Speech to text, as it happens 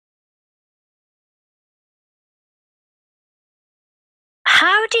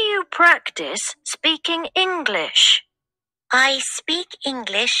How do you practice speaking English? I speak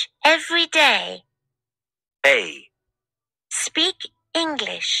English every day. A. Speak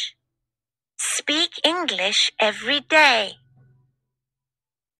English. Speak English every day.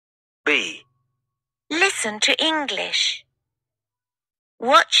 B. Listen to English.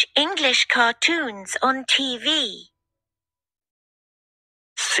 Watch English cartoons on TV.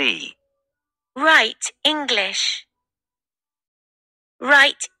 C. Write English.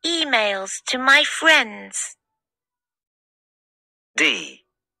 Write emails to my friends. D.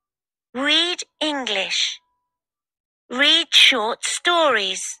 Read English. Read short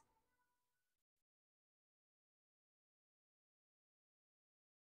stories.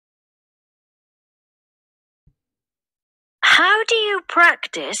 How do you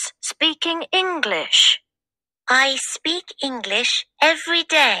practice speaking English? I speak English every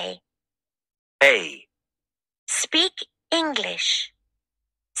day. A. Speak English.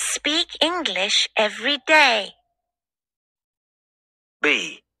 Speak English every day.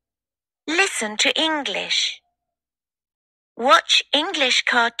 B. Listen to English. Watch English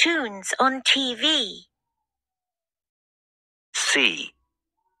cartoons on TV. C.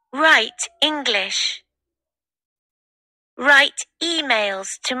 Write English. Write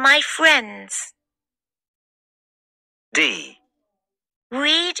emails to my friends. D.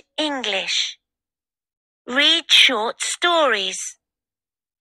 Read English. Read short stories.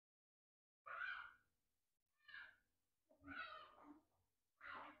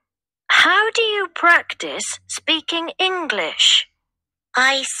 How do you practice speaking English?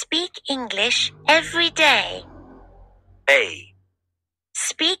 I speak English every day. A.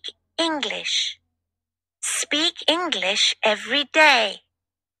 Speak English. Speak English every day.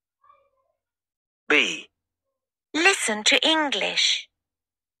 B. Listen to English.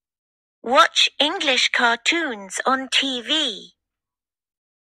 Watch English cartoons on TV.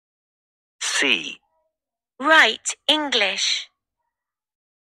 C. Write English.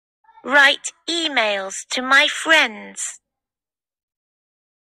 Write emails to my friends.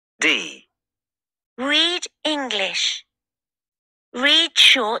 D. Read English. Read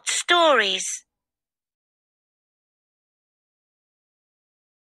short stories.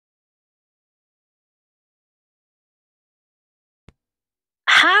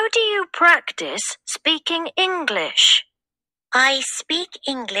 How do you practice speaking English? I speak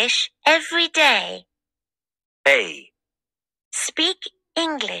English every day. A. Speak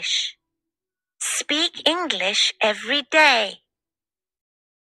English. Speak English every day.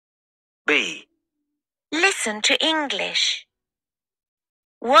 B. Listen to English.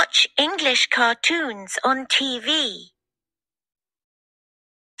 Watch English cartoons on TV.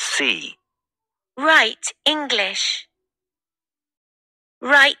 C. Write English.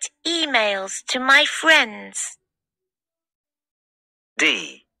 Write emails to my friends.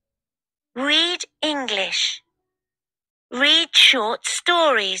 D. Read English. Read short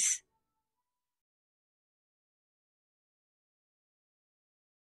stories.